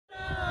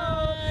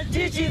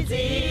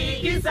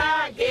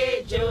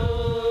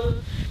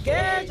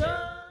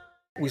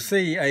We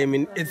say I am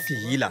an earth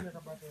healer.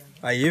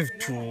 I have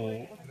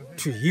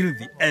to heal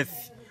the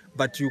earth,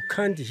 but you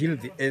can't heal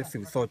the earth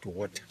without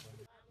water.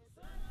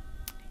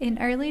 In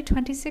early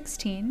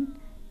 2016,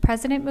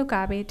 President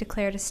Mugabe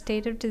declared a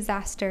state of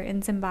disaster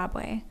in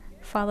Zimbabwe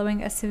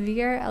following a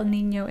severe El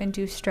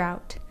Niño-induced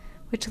drought,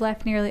 which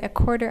left nearly a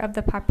quarter of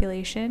the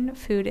population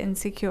food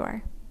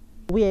insecure.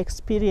 We are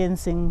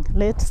experiencing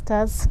late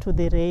starts to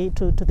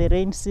the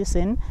rain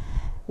season.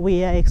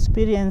 We are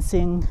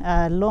experiencing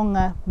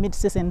longer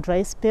mid-season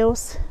dry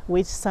spells,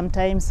 which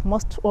sometimes,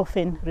 most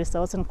often,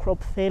 results in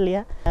crop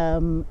failure.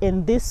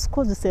 And this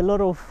causes a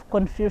lot of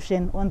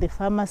confusion on the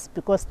farmers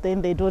because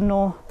then they don't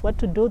know what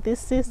to do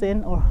this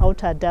season or how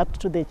to adapt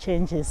to the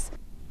changes.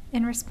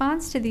 In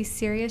response to these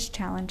serious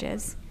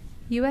challenges,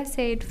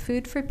 USAID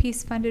Food for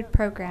Peace funded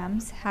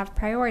programs have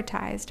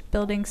prioritized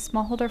building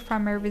smallholder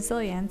farmer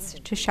resilience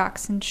to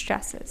shocks and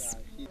stresses.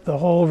 The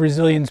whole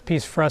resilience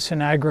piece for us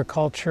in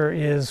agriculture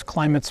is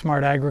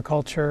climate-smart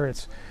agriculture.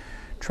 It's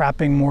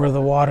trapping more of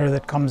the water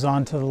that comes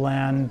onto the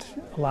land,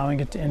 allowing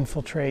it to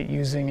infiltrate,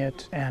 using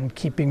it, and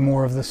keeping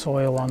more of the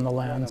soil on the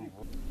land.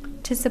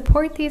 To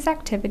support these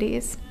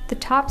activities, the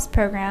TOPS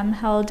program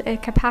held a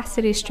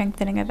capacity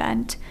strengthening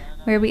event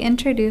where we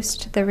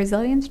introduced the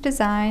resilience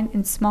design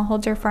and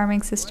smallholder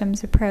farming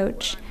systems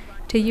approach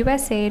to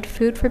USAID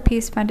Food for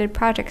Peace funded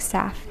project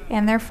staff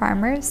and their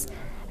farmers,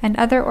 and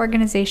other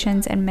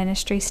organizations and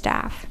ministry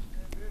staff.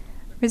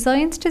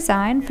 Resilience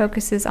design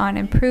focuses on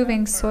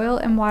improving soil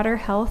and water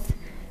health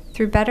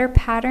through better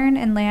pattern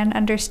and land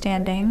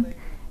understanding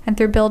and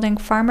through building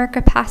farmer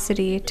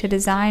capacity to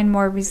design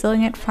more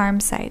resilient farm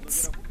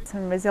sites.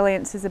 And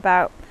resilience is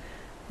about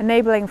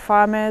enabling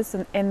farmers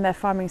in their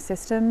farming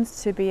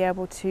systems to be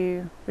able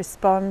to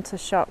respond to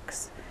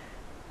shocks.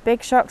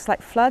 Big shocks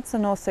like floods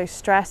and also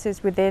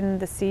stresses within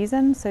the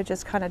season, so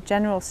just kind of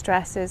general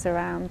stresses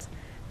around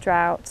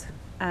drought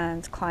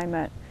and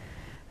climate.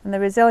 And the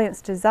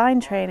resilience design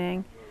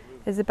training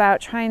is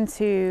about trying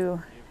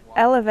to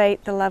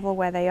elevate the level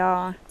where they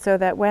are so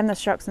that when the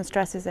shocks and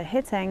stresses are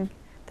hitting,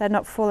 they're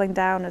not falling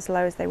down as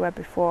low as they were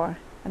before,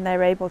 and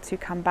they're able to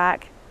come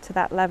back to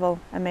that level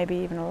and maybe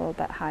even a little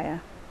bit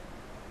higher.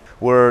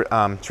 We're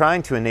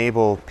trying to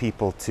enable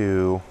people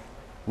to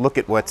look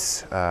at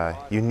what's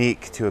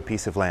unique to a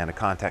piece of land, a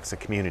context, a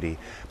community,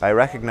 by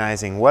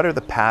recognizing what are the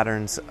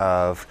patterns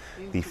of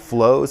the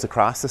flows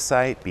across the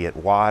site, be it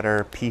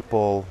water,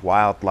 people,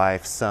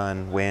 wildlife,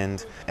 sun,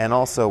 wind, and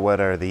also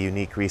what are the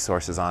unique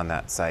resources on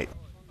that site.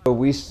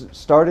 We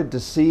started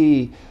to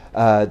see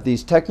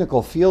these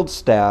technical field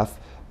staff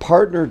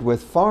partnered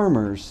with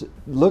farmers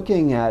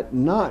looking at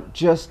not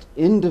just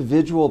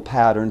individual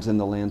patterns in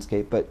the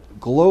landscape, but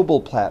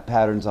global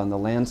patterns on the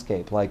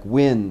landscape like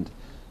wind,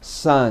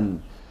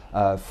 sun,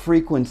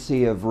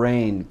 frequency of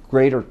rain,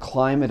 greater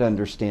climate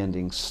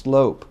understanding,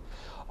 slope,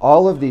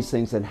 all of these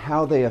things and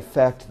how they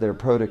affect their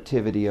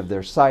productivity of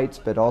their sites,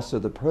 but also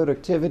the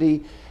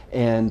productivity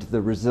and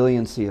the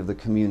resiliency of the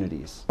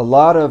communities. A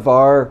lot of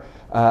our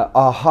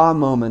aha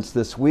moments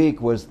this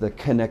week was the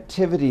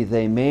connectivity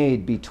they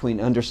made between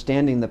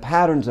understanding the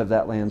patterns of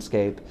that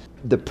landscape,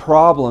 the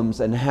problems,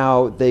 and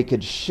how they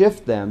could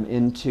shift them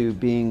into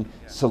being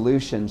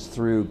solutions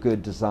through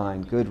good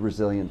design, good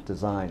resilient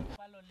design.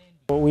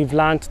 We've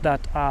learned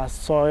that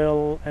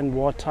soil and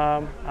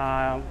water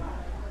are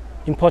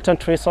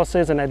important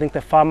resources, and I think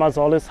the farmers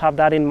always have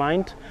that in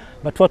mind.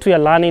 But what we are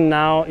learning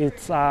now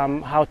is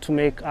how to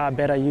make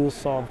better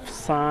use of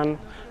sun,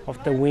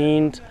 of the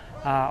wind,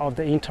 of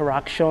the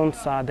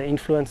interactions, the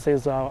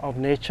influences of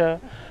nature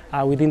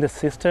within the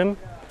system.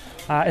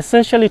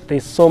 Essentially,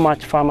 there's so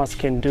much farmers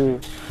can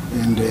do.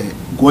 And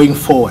going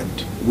forward,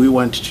 we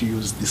want to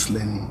use this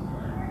learning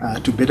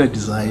to better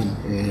design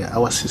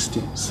our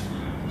systems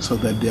so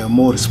that they are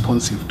more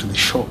responsive to the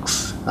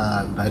shocks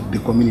that the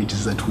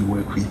communities that we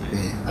work with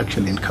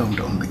actually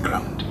encounter on the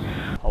ground.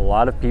 A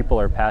lot of people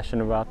are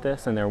passionate about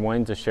this and they're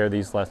wanting to share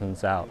these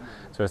lessons out.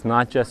 So it's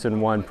not just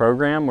in one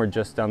program or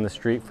just down the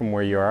street from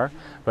where you are,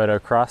 but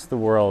across the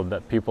world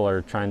that people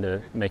are trying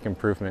to make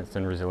improvements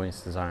in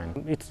resilience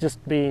design. It's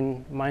just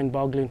been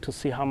mind-boggling to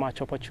see how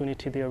much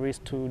opportunity there is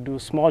to do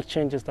small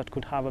changes that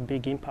could have a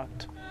big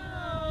impact.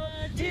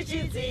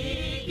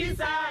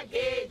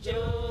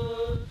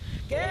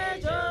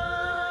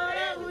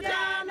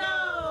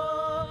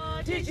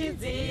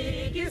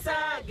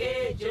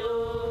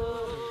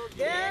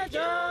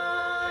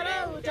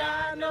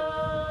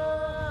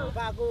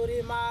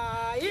 Pakurima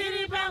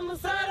iri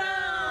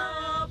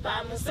pamusoro,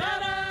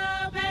 pamusoro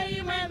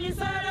peimwe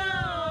misoro.